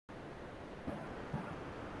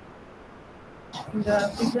Good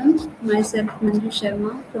afternoon. Myself Manju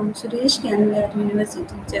Sharma from Sugarcane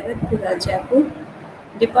University, Jagatpura, Jaipur.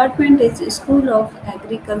 Department is School of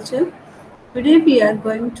Agriculture. Today we are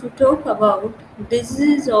going to talk about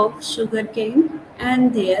diseases of sugarcane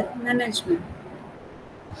and their management.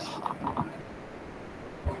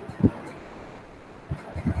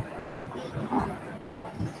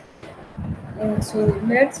 So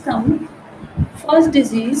let's come. First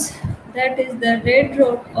disease, that is the red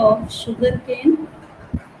rot of sugarcane.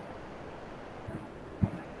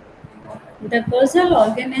 The causal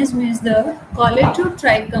organism is the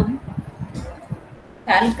Colletotrichum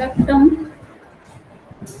falcatum.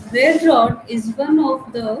 Red rot is one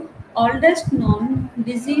of the oldest known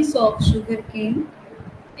disease of sugarcane.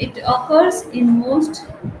 It occurs in most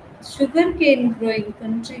sugarcane growing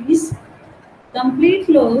countries. Complete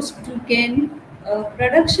loss to cane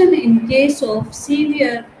production in case of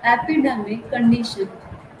severe epidemic condition.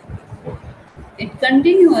 It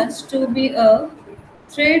continues to be a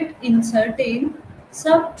threat in certain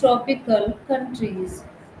subtropical countries.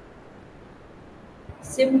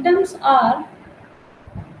 Symptoms are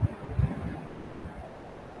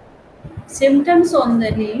symptoms on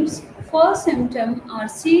the leaves. First symptoms are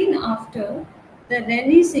seen after the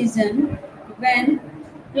rainy season when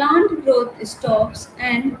plant growth stops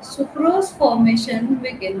and sucrose formation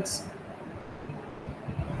begins.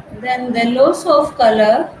 Then the loss of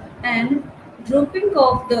color and drooping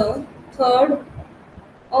of the third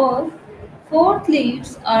or fourth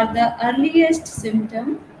leaves are the earliest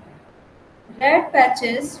symptom. Red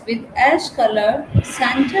patches with ash color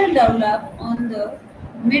center develop on the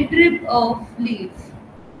midrib of leaf.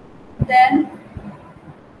 Then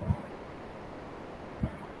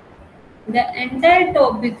the entire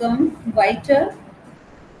top becomes whiter.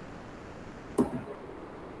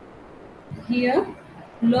 Here,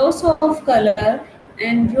 loss of color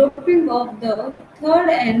and drooping of the third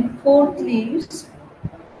and fourth leaves,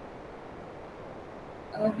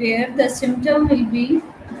 where the symptom will be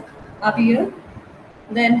appear.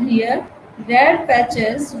 Then here, red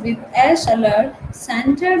patches with ash colored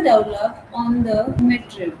center develop on the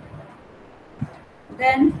midrib.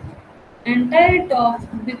 Then entire top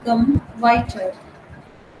become whiter.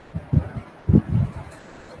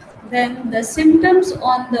 Then the symptoms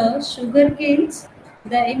on the sugarcanes,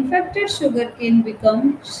 the infected sugarcane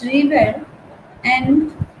become shriveled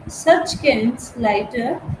and such canes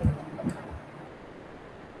lighter.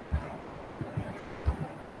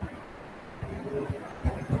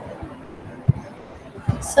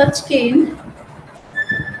 Such cane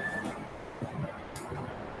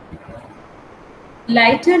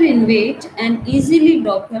lighter in weight and easily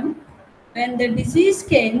broken. When the diseased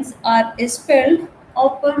canes are expelled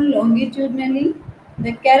open longitudinally,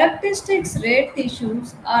 the characteristic red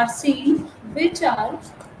tissues are seen which are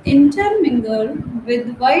intermingled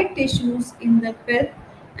with white tissues in the pith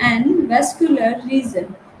and vascular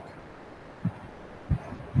region.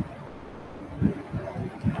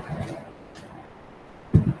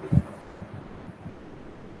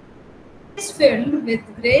 Is filled with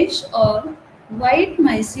grayish or white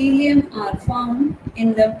mycelium are found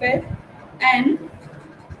in the pith and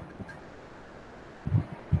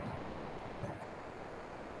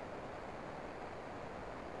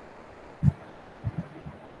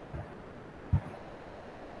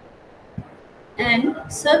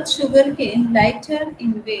such sugarcane lighter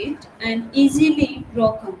in weight and easily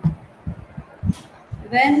broken.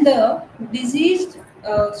 When the diseased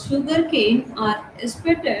sugarcane are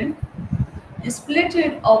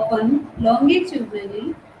splitted open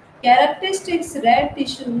longitudinally, characteristic red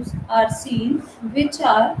tissues are seen which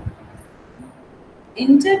are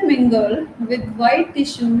intermingled with white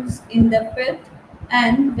tissues in the pith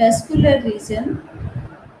and vascular region.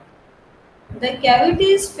 The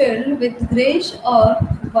cavities filled with grayish or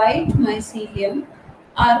white mycelium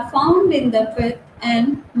are found in the pith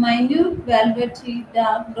and minute velvety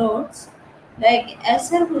dark dots like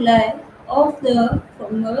acerulae of the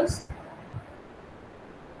fungus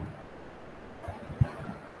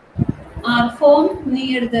are formed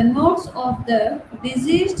near the nodes of the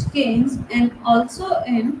diseased canes and also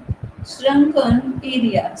in shrunken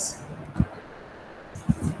areas.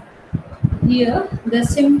 Here, the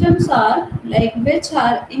symptoms are like which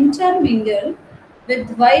are intermingled with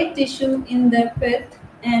white tissue in the pith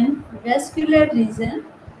and vascular region.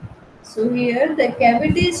 So here, the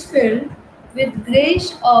cavity is filled with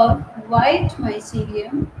grayish or white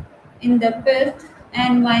mycelium in the pith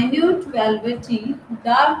and minute velvety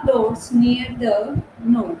dark dots near the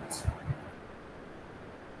nodes.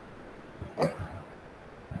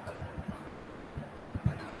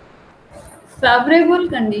 Favorable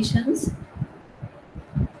conditions.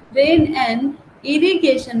 Rain and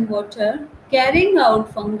irrigation water, carrying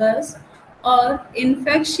out fungus or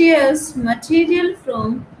infectious material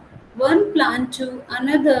from one plant to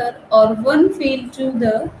another or one field to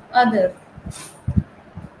the other.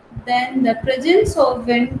 Then the presence of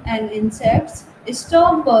wind and insects,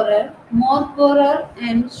 stalk borer, moth borer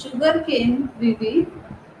and sugarcane weevil.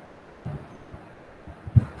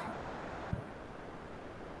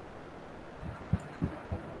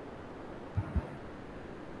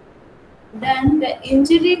 Then the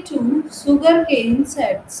injury to sugarcane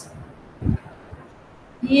sets.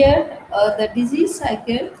 Here the disease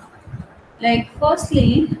cycle, like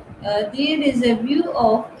firstly there is a view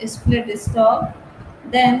of split stalk,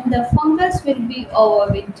 then the fungus will be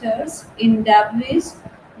overwinters in debris,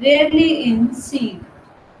 rarely in seed.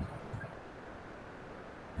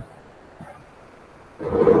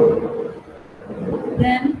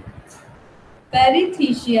 Then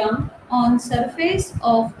perithecia on surface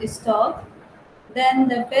of stalk, then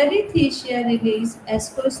the perithecia release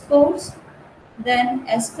ascospores, then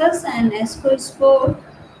ascus and ascospore,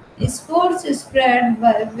 spores spread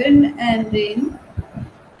by wind and rain,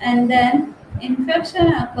 and then infection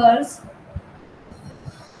occurs.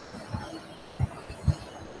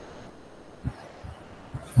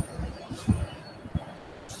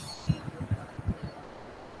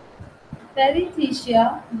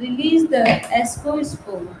 Perithecia release the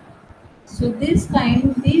ascospore. So these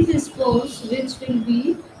spores which will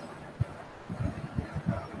be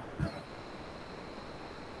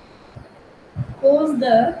cause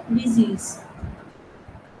the disease.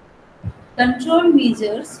 Control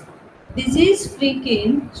measures. Disease-free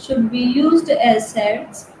cane should be used as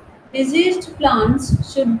sets. Diseased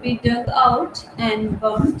plants should be dug out and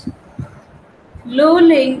burnt.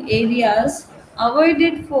 Low-lying areas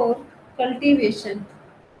avoided for cultivation.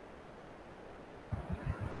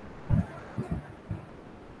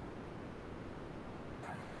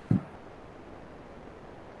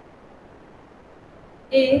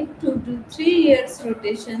 A 2 to 3 years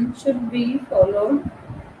rotation should be followed.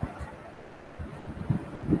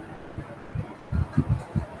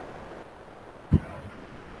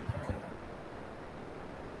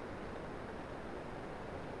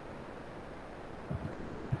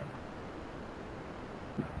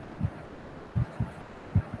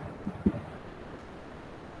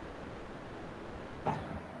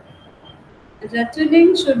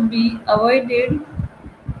 Rattling should be avoided.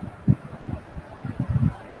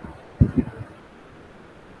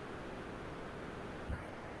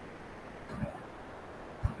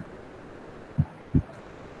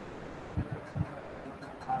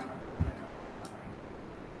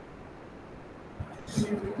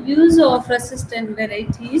 Use of resistant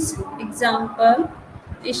varieties. Example,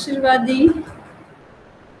 Ishirwadi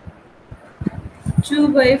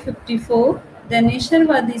 2/54, then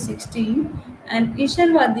Ishirwadi 16 and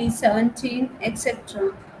Ishirwadi 17,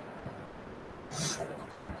 etc.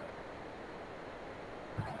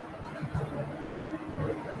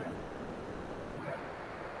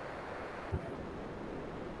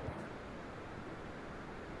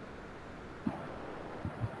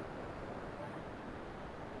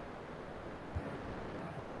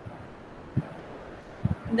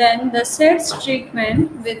 Then the sets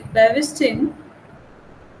treatment with Bavestin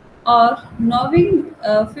or Novin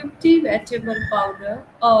 50 vegetable powder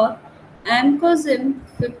or Amcozim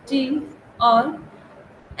 50 or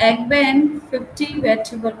Agban 50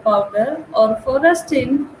 vegetable powder or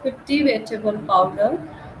Forastin 50 vegetable powder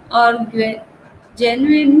or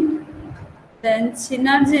genuine, then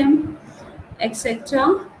Synergim,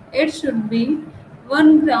 etc. It should be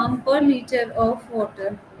 1 gram per liter of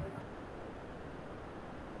water.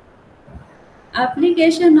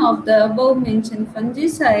 Application of the above mentioned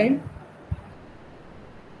fungicide.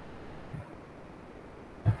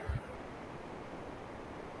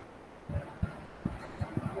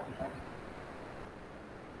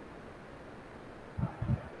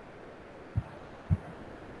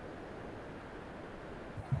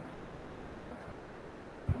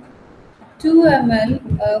 Two ml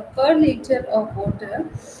per liter of water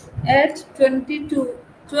at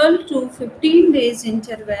 12 to 15 days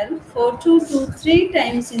interval for 2 to 3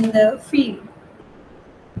 times in the field.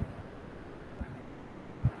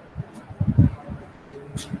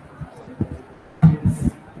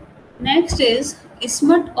 Next is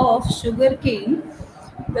smut of sugarcane.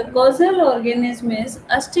 The causal organism is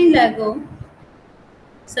Astilago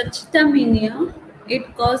sachtamania.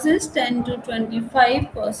 It causes 10 to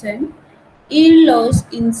 25% yield loss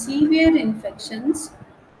in severe infections.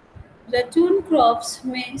 Ratoon crops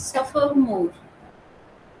may suffer more.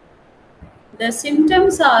 The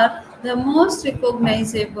symptoms are the most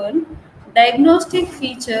recognizable Diagnostic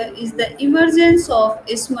feature is the emergence of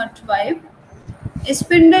smut vibe.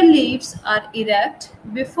 Spindle leaves are erect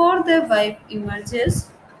before the vibe emerges.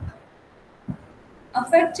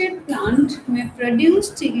 Affected plant may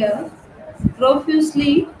produce tiller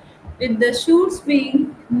profusely with the shoots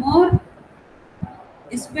being more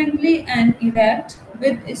spindly and erect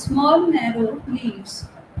with small narrow leaves.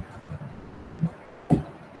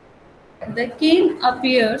 The cane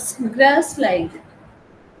appears grass-like.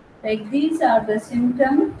 These are the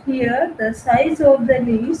symptoms here. The size of the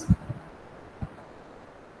leaves,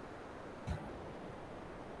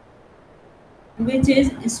 which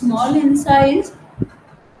is small in size,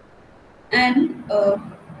 and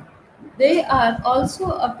they are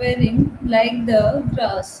also appearing like the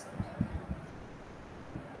grass.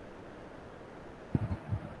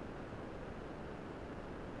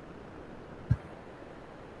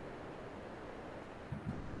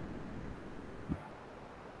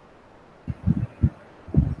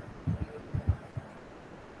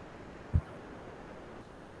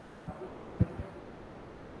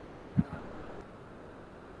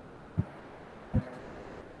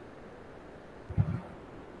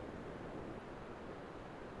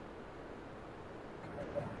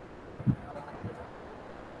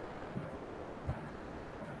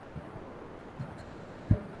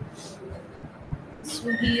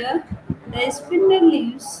 So here, the spindle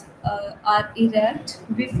leaves are erect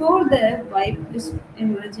before the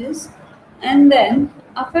emerges, and then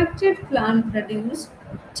affected plant produce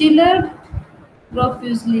tilled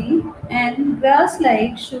profusely and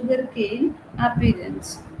grass-like sugarcane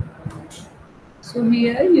appearance. So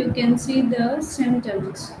here you can see the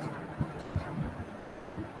symptoms.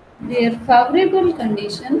 Their favorable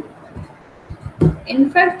condition,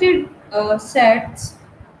 infected sets,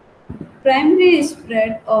 primary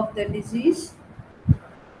spread of the disease.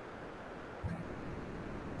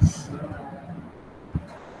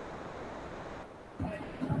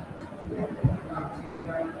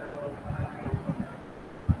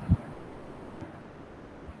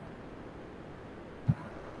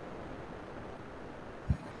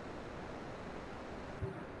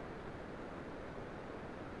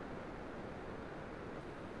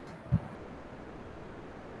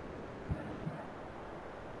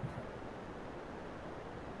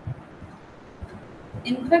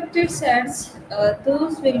 Infected cells,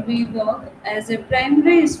 those will be work as a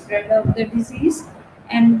primary spread of the disease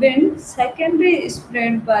and when secondary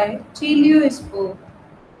spread by teliospore.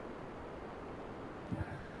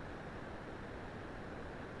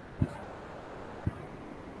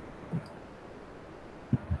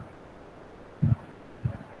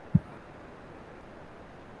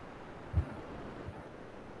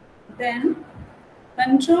 Then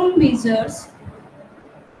control measures,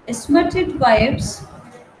 smutted wipes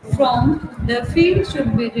from the field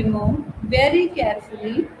should be removed very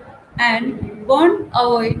carefully and warned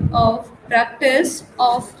avoid of practice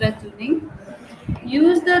of rattling.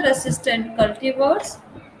 Use the resistant cultivars.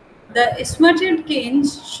 The smutted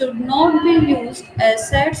canes should not be used as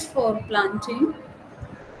sets for planting.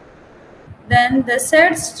 Then the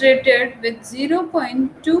sets treated with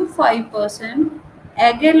 0.25%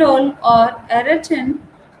 agalol or aerotine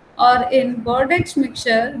or in Bordeaux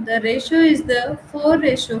mixture, the ratio is the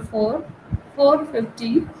 4:4,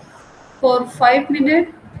 450 for 5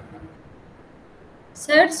 minutes.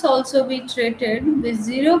 Sets also be treated with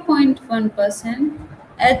 0.1%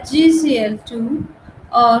 HgCl2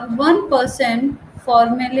 or 1%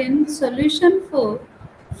 formalin solution for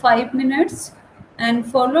 5 minutes and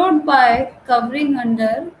followed by covering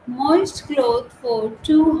under moist cloth for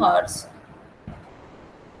 2 hours.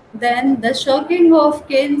 Then the soaking of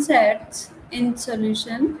cane sets in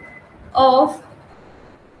solution of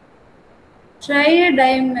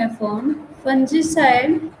triadimephone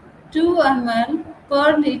fungicide 2 ml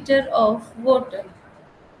per liter of water.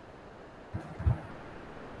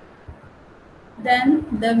 Then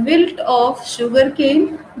the wilt of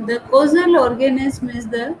sugarcane. The causal organism is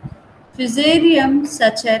the Fusarium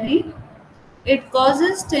sacheri. It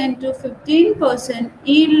causes 10 to 15%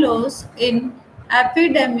 yield loss in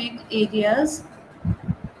epidemic areas.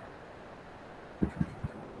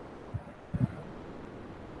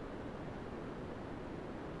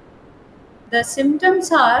 The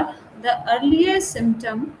symptoms are the earliest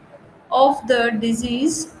symptom of the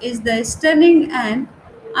disease is the stunning and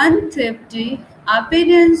unthrifty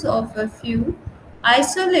appearance of a few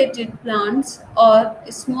isolated plants or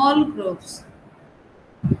small groups.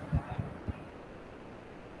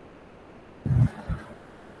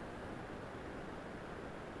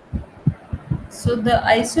 So the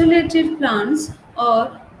isolated plants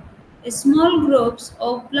or small groups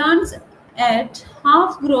of plants at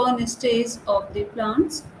half-grown stage of the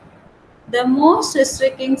plants. The most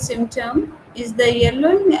striking symptom is the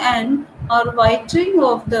yellowing and or whitening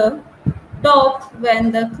of the top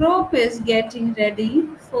when the crop is getting ready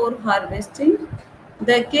for harvesting.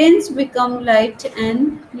 The canes become light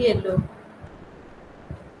and yellow.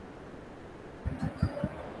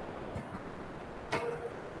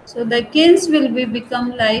 So the canes will be become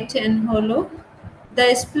light and hollow. The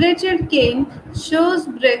splitted cane shows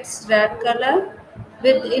bricks red color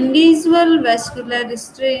with individual vascular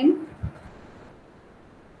strain.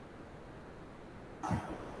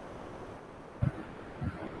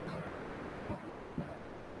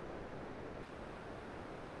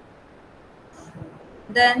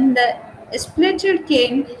 Then the splitted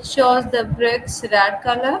cane shows the bricks red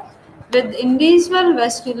color with individual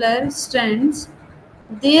vascular strands.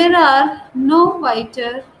 There are no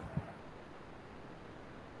whiter.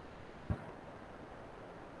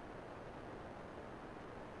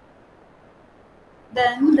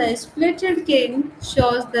 Then the splitted cane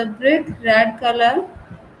shows the brick red color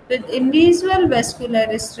with individual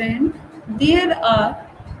vascular strand. There are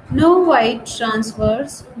no white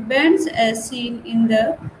transverse bands as seen in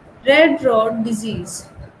the red rot disease.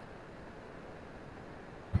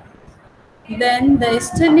 Then the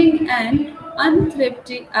stunning and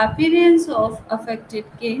unthrifty appearance of affected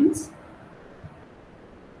canes.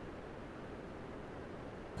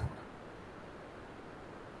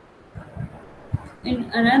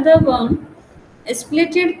 In another one, a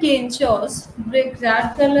splitted cane shows brick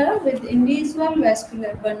red color with individual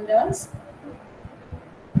vascular bundles.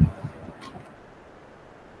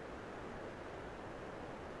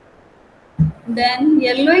 Then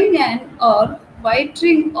yellowing and or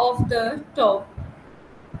whitening of the top.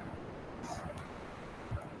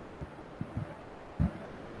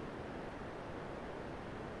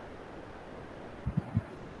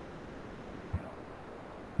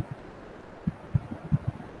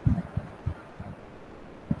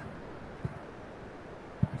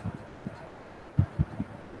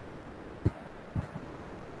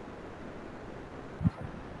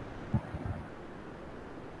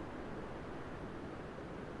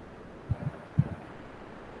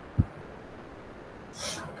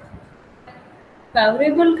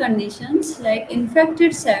 Favorable conditions like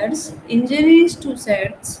infected seeds, injuries to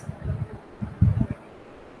seeds,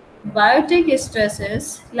 biotic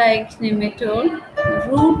stresses like nematode,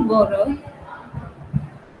 root borer,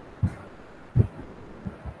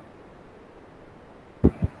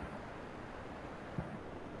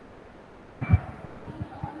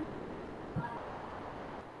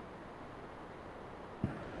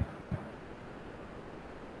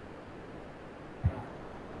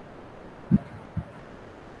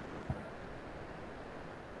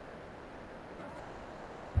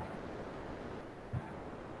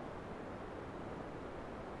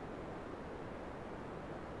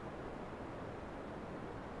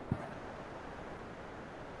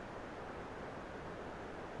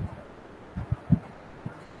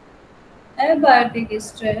 abiotic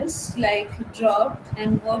stress like drought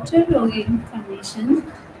and waterlogging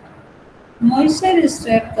condition, moisture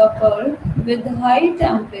stress coupled with high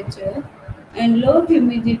temperature and low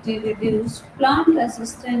humidity reduce plant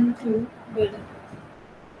resistance to wilt.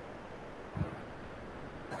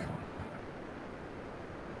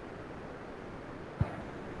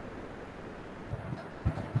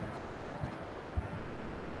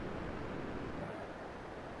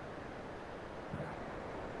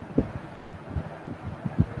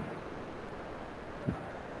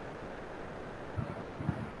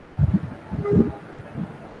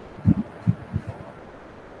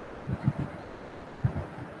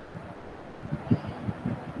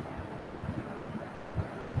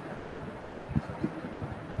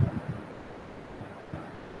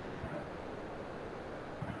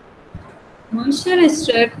 Moisture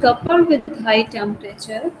stress coupled with high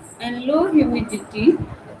temperature and low humidity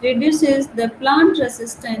reduces the plant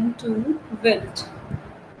resistance to wilt.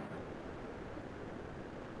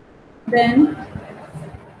 Then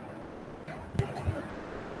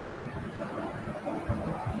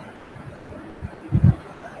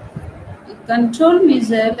control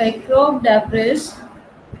measure like crop debris,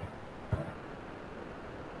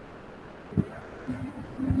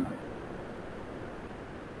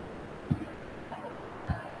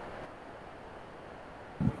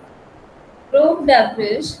 crop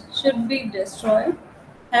debris should be destroyed.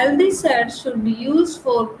 Healthy seeds should be used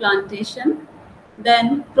for plantation.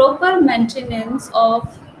 Then proper maintenance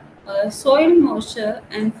of soil moisture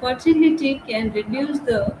and fertility can reduce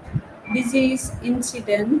the disease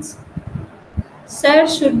incidence.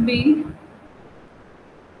 Seeds should be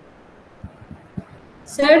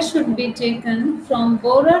Seeds should be taken from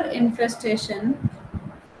borer infestation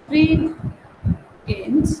free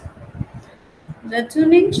canes.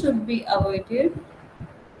 Rattoning should be avoided.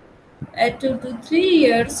 At 2 to 3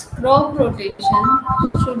 years, crop rotation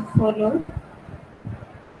should follow.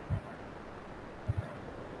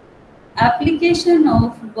 Application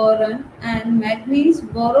of boron and manganese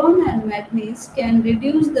can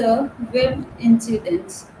reduce the wilt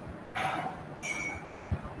incidence.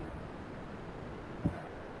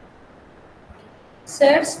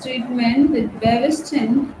 Seeds treatment with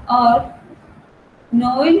Bavestin or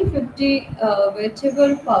Novin 50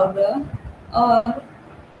 vegetable powder or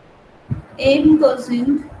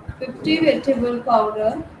Aimcosin 50 vegetable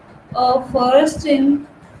powder or Forestin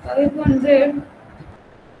 500.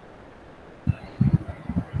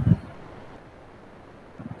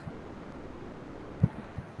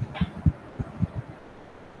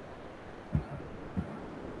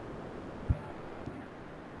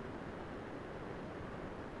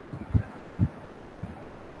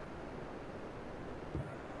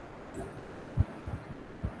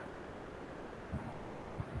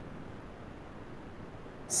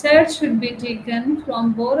 Seeds should be taken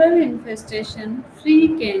from borer infestation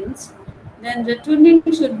free canes. Then rattoning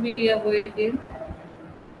should be avoided.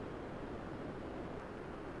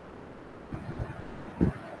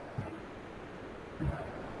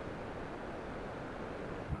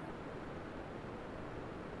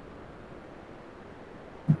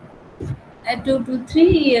 A 2 to 3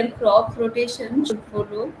 year crop rotation should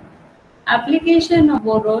follow. Application of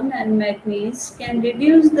boron and manganese can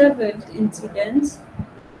reduce the wilt incidence.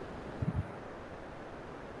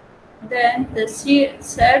 Then the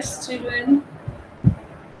seeds treatment.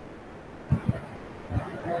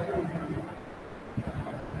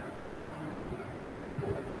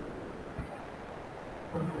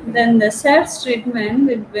 Then the seeds treatment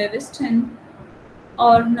with Bavestin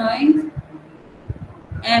or Noing,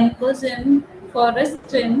 Amphosin,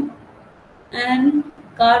 Forestin, and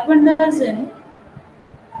carbendazim,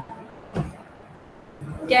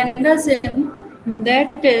 candazim,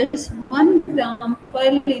 that is 1 gram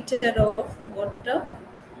per liter of water.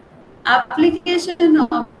 Application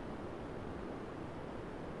of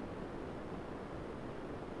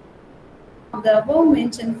the above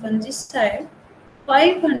mentioned fungicide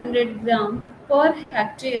 500 gram per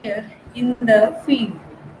hectare in the field.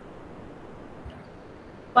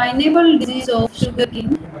 Pineapple disease of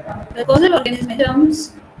sugarcane. The causal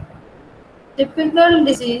organisms typical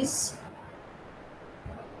disease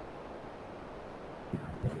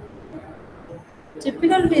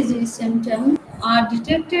symptoms are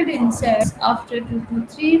detected in cells after 2 to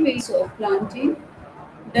 3 weeks of planting.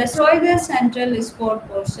 Destroy the central spore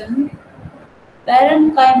portion,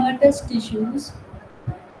 parenchymatous tissues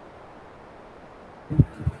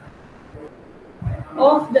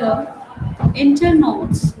of the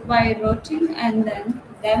internodes by rotting and then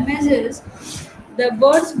damages the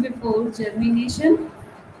buds before germination.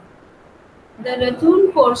 The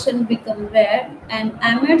ratoon portion becomes red and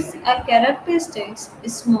emits a characteristic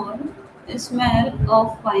small smell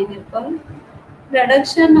of pineapple.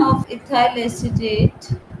 Production of ethyl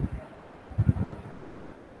acetate.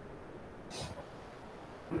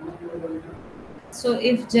 So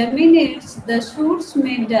if germinates, the shoots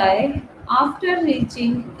may die after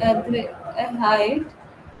reaching a height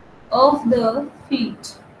of the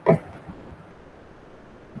feet.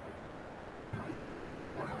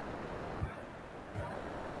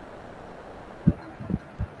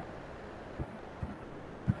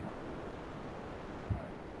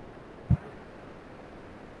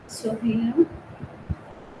 So here,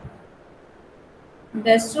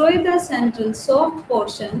 destroy the central soft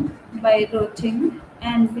portion by rotting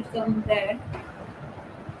and become red.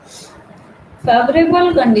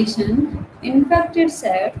 Favorable condition, infected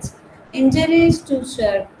seeds, injuries to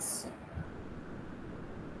seeds.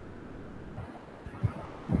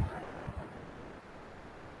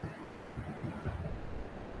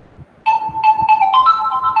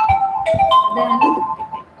 Then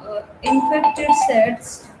infected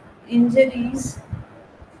seeds, injuries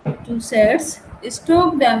to seeds,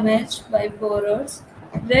 stalk damage by borers,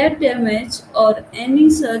 red damage or any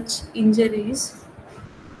such injuries.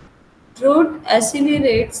 Drought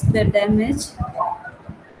accelerates the damage.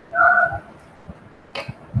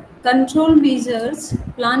 Control measures,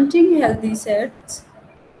 planting healthy seeds.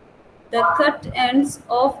 The cut ends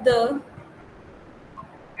of the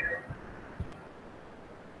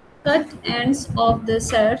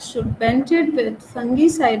seeds should be painted with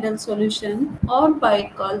fungicidal solution or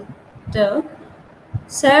by culture.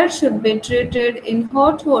 Seeds should be treated in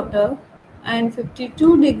hot water and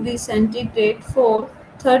 52 degrees centigrade for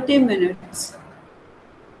 30 minutes.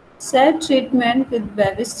 Set treatment with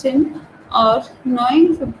Bavistrin or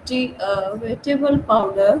 950 vegetable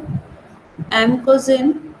powder,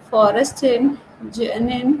 amcozin, forestin,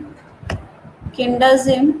 guanine,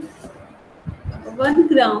 kindazim 1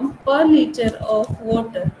 gram per liter of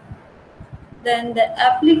water. Then the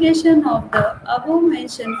application of the above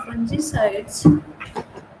mentioned fungicides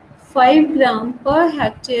 5 gram per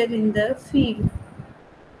hectare in the field.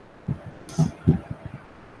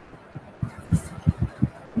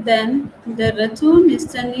 Then the ratoon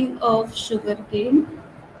stunning of sugarcane.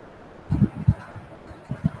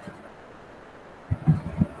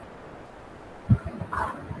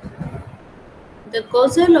 The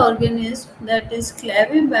causal organism that is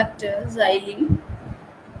Clavibacter xylem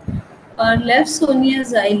or Lefsonia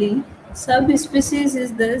xylem subspecies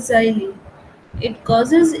is the xylem. It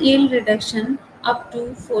causes yield reduction up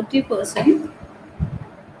to 40%.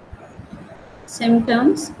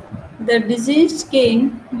 Symptoms: the diseased cane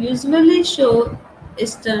usually show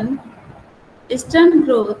stunt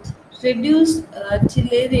growth, reduced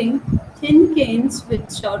tillering, thin canes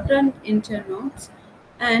with shortened internodes,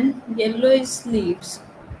 and yellowish leaves.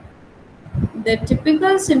 The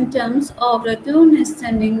typical symptoms of ratoon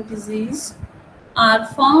standing disease are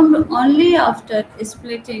found only after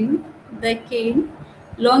splitting the cane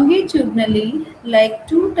longitudinally, like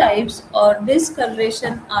two types or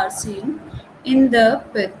discoloration are seen in the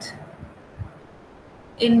pith.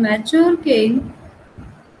 In mature cane,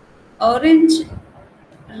 orange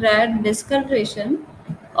red discoloration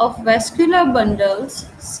of vascular bundles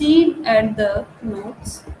seen at the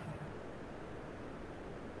nodes.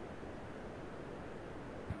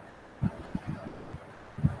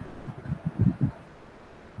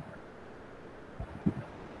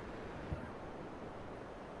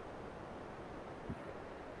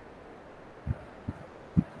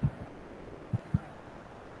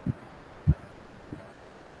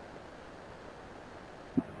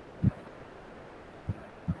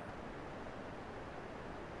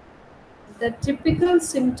 The typical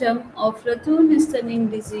symptoms of ratoon stunning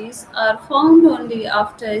disease are found only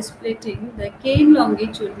after splitting the cane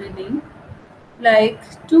longitudinally,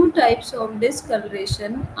 like two types of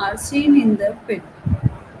discoloration are seen in the pit.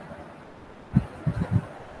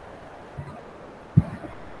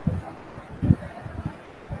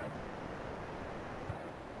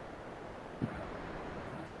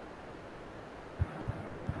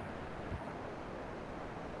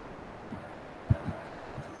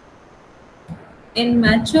 In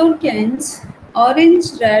mature canes,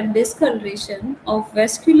 orange-red discoloration of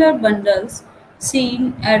vascular bundles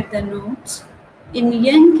seen at the nodes. In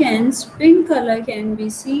young canes, pink color can be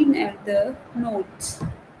seen at the nodes.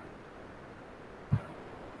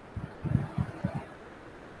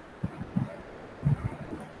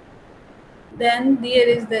 Then there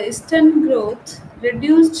is the stunt growth,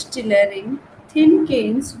 reduced tillering, thin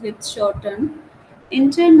canes with shortened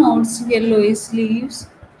internodes, yellowish leaves.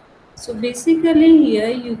 So basically here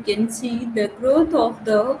you can see the growth of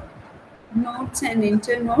the nodes and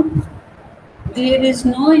internode. There is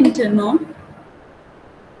no internode.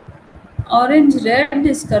 Orange-red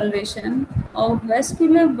discoloration of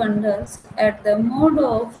vascular bundles at the mode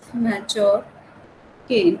of mature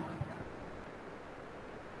cane.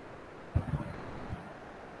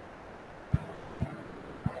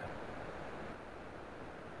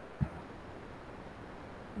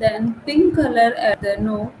 Then pink color at the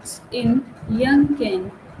nodes in young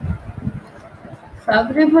cane.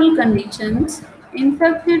 Favorable conditions: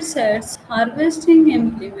 infected sets, harvesting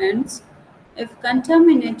implements if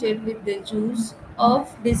contaminated with the juice of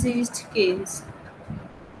diseased canes.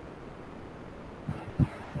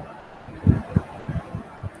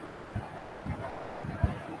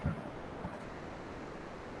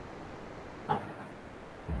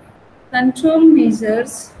 Control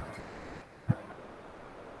measures: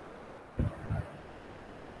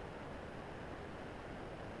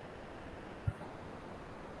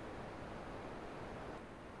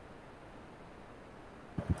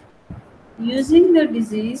 using the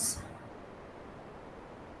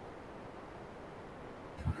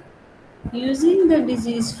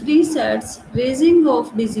disease-free sets, raising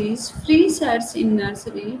of disease-free sets in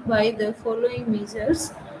nursery by the following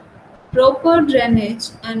measures: proper drainage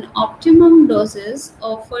and optimum doses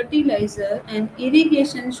of fertilizer and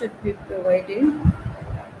irrigation should be provided.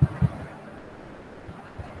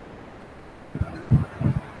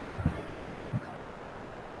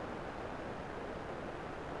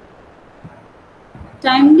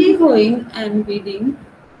 Timely hoeing and weeding.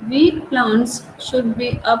 Weed plants should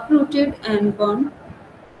be uprooted and burned.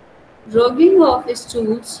 Rogging of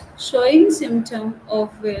stools showing symptom of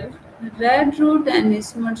wilt, red root and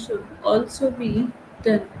smut should also be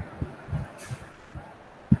done.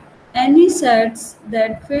 seeds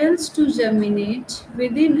that fails to germinate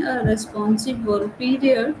within a responsible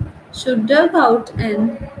period should dug out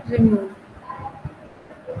and removed.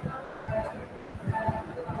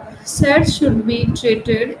 Seeds should be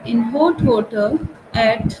treated in hot water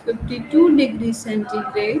at 52 degrees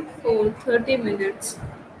centigrade for 30 minutes.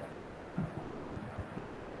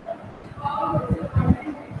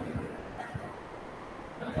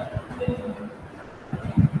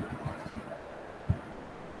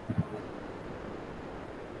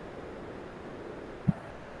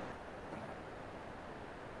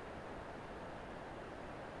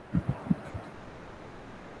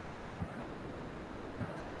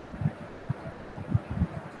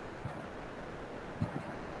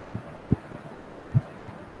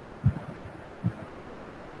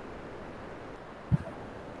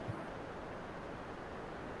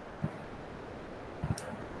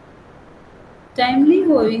 Timely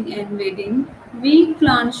hoeing and weeding. Weak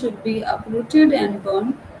plants should be uprooted and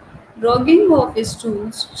burned. Rogging of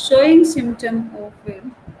stools showing symptom of wilt.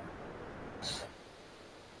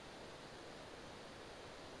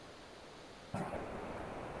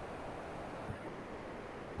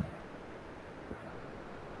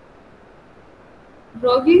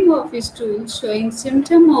 Rogging of stools showing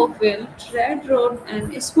symptom of wilt, red rot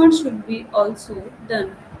and smut should be also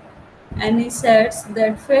done. Any seeds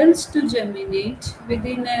that fails to germinate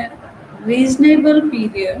within a reasonable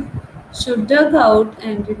period should dug out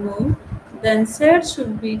and removed. Then seeds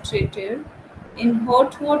should be treated in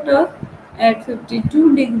hot water at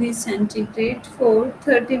 52 degrees centigrade for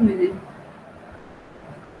 30 minutes.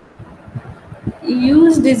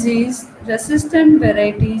 Use disease resistant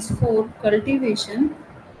varieties for cultivation.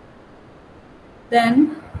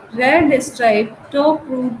 Then red striped top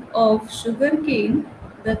root of sugarcane.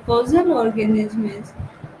 The causal organism is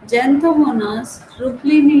Xanthomonas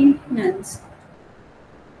ruplinans.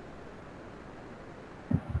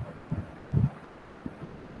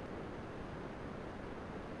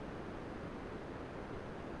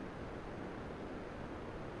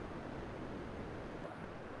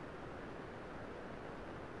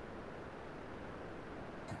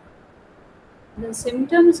 The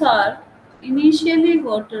symptoms are initially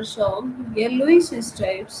water shock, yellowish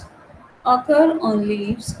stripes occur on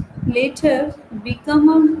leaves, later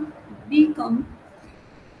become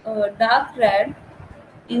dark red.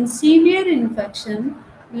 In severe infection,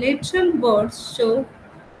 lateral buds show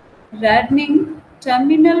reddening,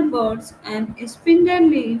 terminal buds and spindle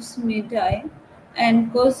leaves may die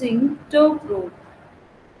and causing top rot.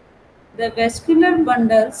 The vascular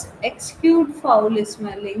bundles exude foul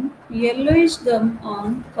smelling, yellowish gum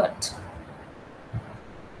on cut.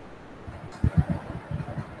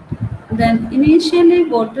 Then initially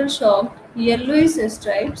water shocked, yellowish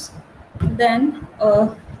stripes. Then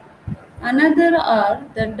another are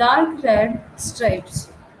the dark red stripes.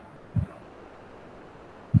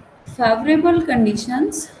 Favorable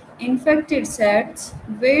conditions, infected seeds,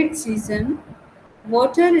 wet season,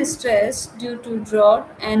 water stress due to drought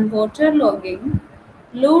and waterlogging,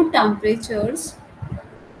 low temperatures,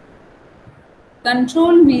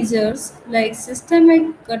 control measures like systemic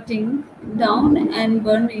cutting down and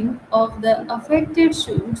burning of the affected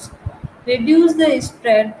shoots reduce the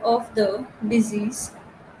spread of the disease.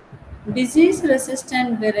 Disease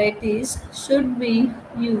resistant varieties should be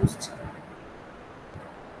used.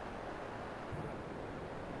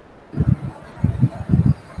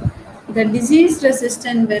 The disease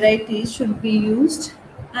resistant varieties should be used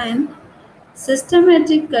and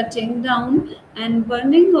systematic cutting down and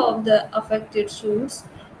burning of the affected shoots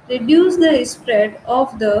reduce the spread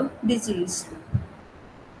of the disease.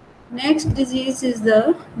 Next disease is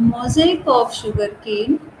the mosaic of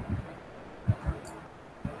sugarcane.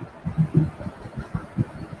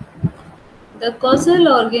 The causal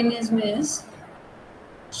organism is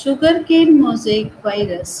sugarcane mosaic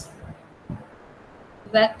virus.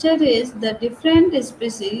 Vector is the different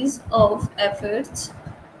species of aphids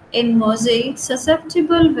in mosaic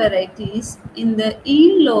susceptible varieties in the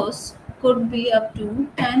yield loss could be up to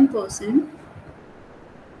 10%.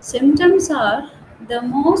 Symptoms are the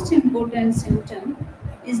most important symptom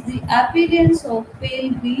is the appearance of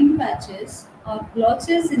pale green patches or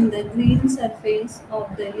blotches in the green surface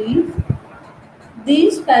of the leaf.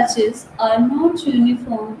 These patches are not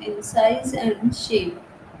uniform in size and shape.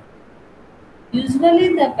 Usually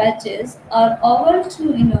the patches are oval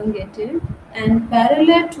to elongated and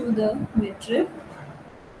parallel to the midrib.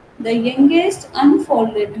 The youngest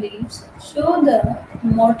unfolded leaves show the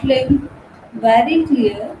mottling very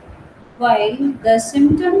clear, while the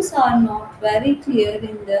symptoms are not very clear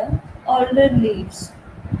in the older leaves.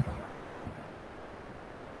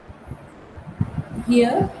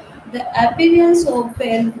 Here, The appearance of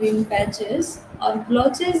pale green patches or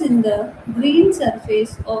blotches in the green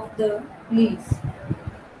surface of the leaf.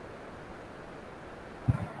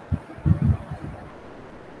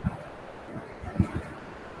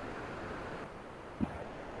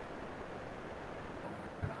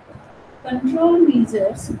 Control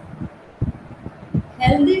measures.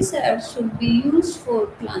 Healthy seeds should be used for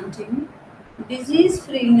planting.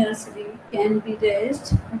 Disease-free nursery can be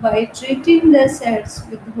raised by treating the seeds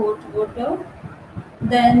with hot water.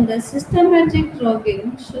 Then the systematic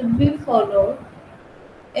logging should be followed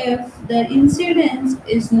if the incidence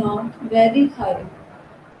is not very high.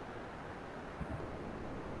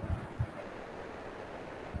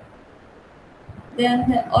 Then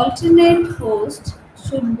the alternate host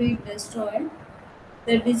should be destroyed.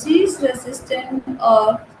 The disease-resistant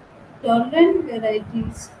or tolerant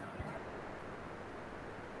varieties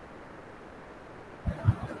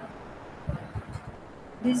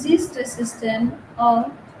disease-resistant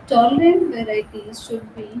or tolerant varieties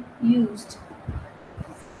should be used.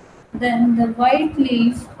 Then the white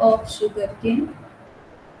leaf of sugarcane.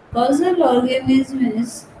 Causal organism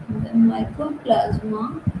is the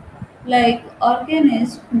mycoplasma like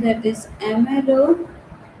organism that is amylo.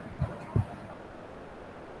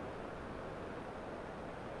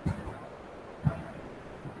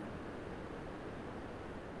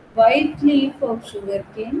 White leaf of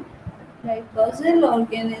sugarcane like causal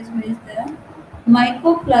organism is the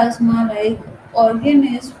mycoplasma like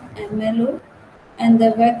organism amylo, and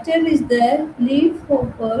the vector is the leaf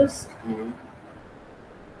hoppers and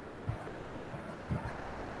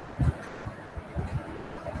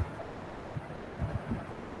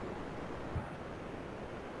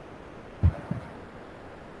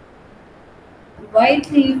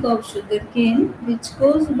white leaf of sugarcane which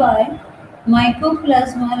goes by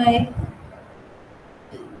mycoplasma like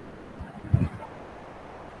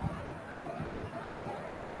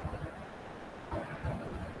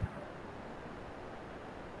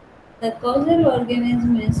the causal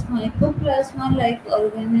organism is mycoplasma like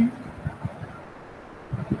organism.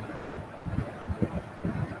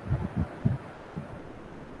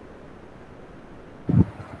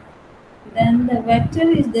 Then the vector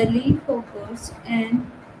is the leaf hoppers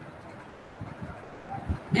and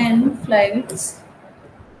flywhicks.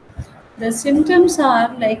 The symptoms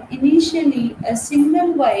are like initially a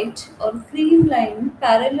single white or cream line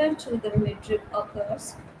parallel to the midrib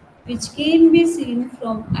occurs, which can be seen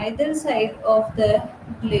from either side of the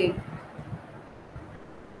blade.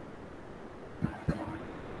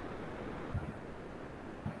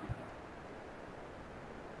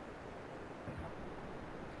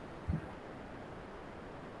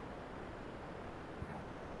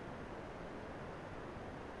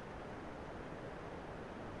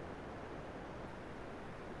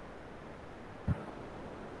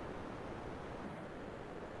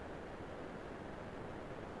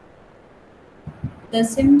 The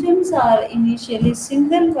symptoms are initially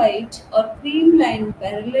single white or cream line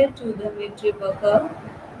parallel to the midrib occur,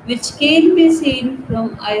 which can be seen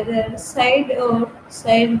from either side or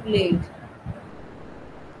side blade.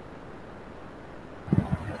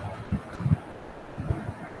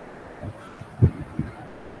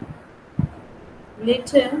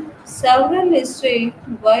 Later, several straight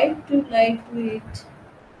white to light green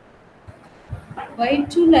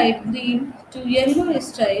to yellow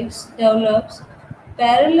stripes develops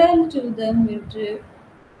parallel to the midrib,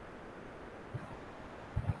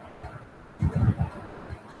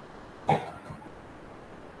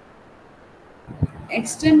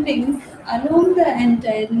 extending along the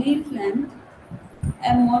entire leaf length.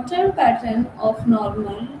 A motile pattern of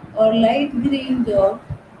normal or light green dot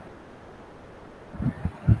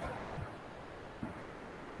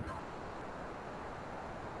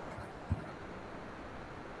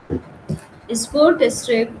spot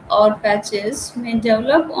strip or patches may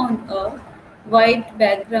develop on a white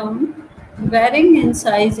background, varying in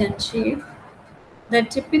size and shape. The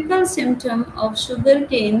typical symptom of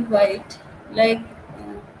sugarcane white, like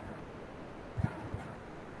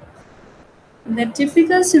the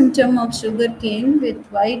typical symptom of sugarcane with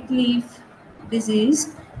white leaf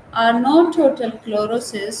disease are no total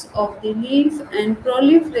chlorosis of the leaf and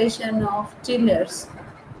proliferation of tillers.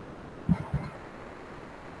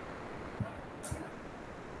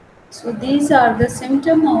 So these are the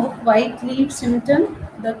symptom of white leaf symptom.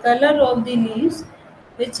 The color of the leaves,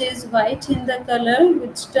 which is white in the color,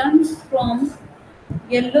 which turns from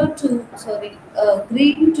green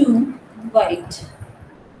to white.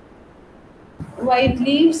 White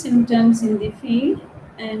leaf symptoms in the field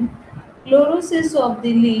and chlorosis of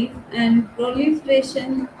the leaf and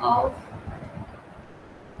proliferation of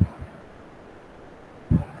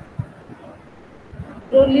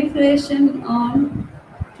proliferation on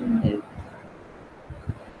tulip.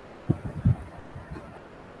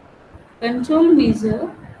 Control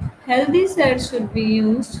measure. Healthy seeds should be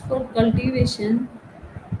used for cultivation.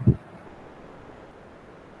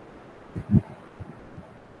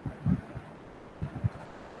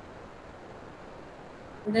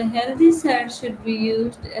 The healthy seeds should be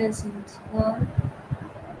used as in sward.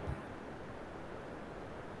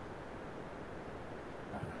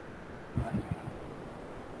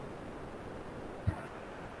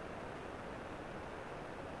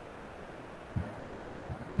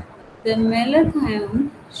 The malathion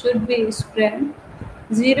should be spread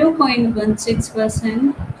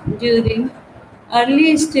 0.16% during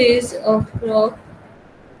early stage of crop.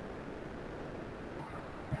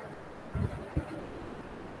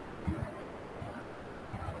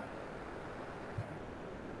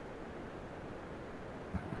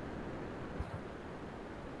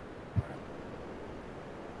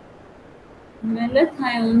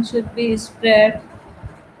 Malathion should be spread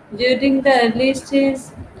during the early stage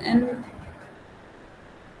and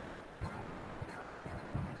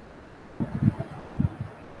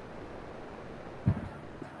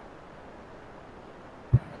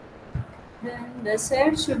then the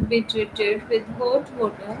seed should be treated with hot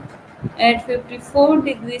water at 54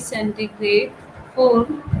 degrees centigrade for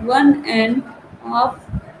 1.5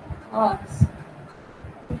 hours.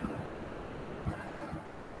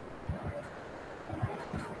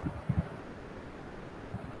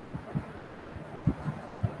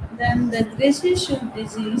 Then the greasy shoot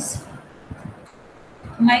disease,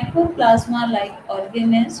 mycoplasma-like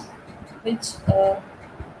organisms, which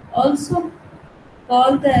also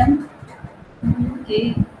call them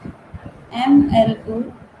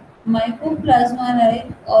MLO,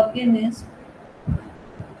 mycoplasma-like organisms.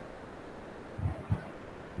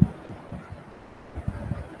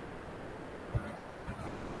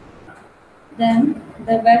 Then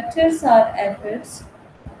the vectors are aphids.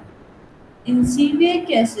 In severe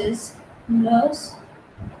cases, loss.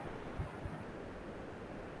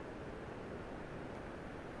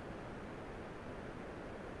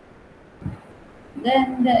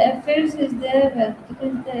 Then the aphids is there, vector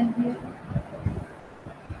is there.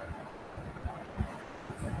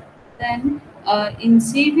 Then, in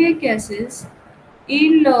severe cases,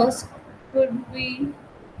 yield loss could be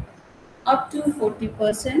up to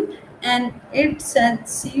 40%, and its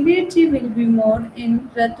severity will be more in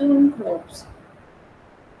ratoon crops.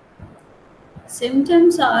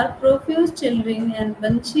 Symptoms are profuse children and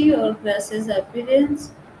bunchy or grasses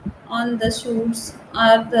appearance on the shoots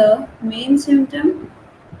are the main symptom.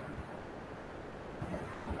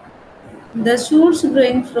 The shoots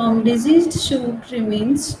growing from diseased shoot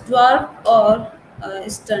remains dwarf or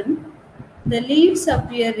stunned. The leaves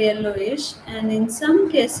appear yellowish and in some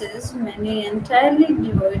cases many entirely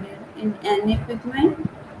devoid in any pigment,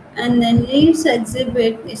 and then leaves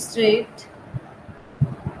exhibit straight.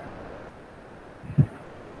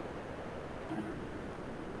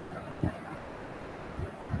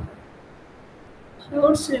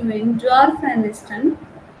 Shoots remain dwarf and stunned.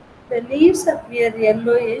 The leaves appear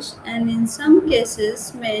yellowish and in some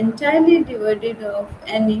cases may entirely devoid of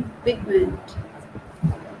any pigment.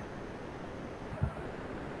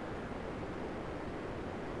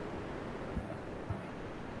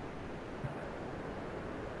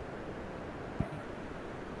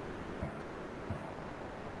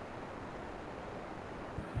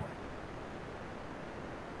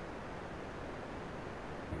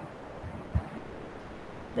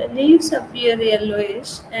 The leaves appear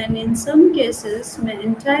yellowish and in some cases may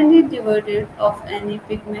entirely devoid of any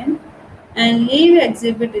pigment, and leaf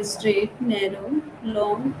exhibit straight, narrow,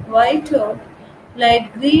 long, white or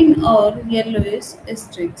light green or yellowish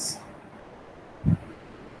streaks.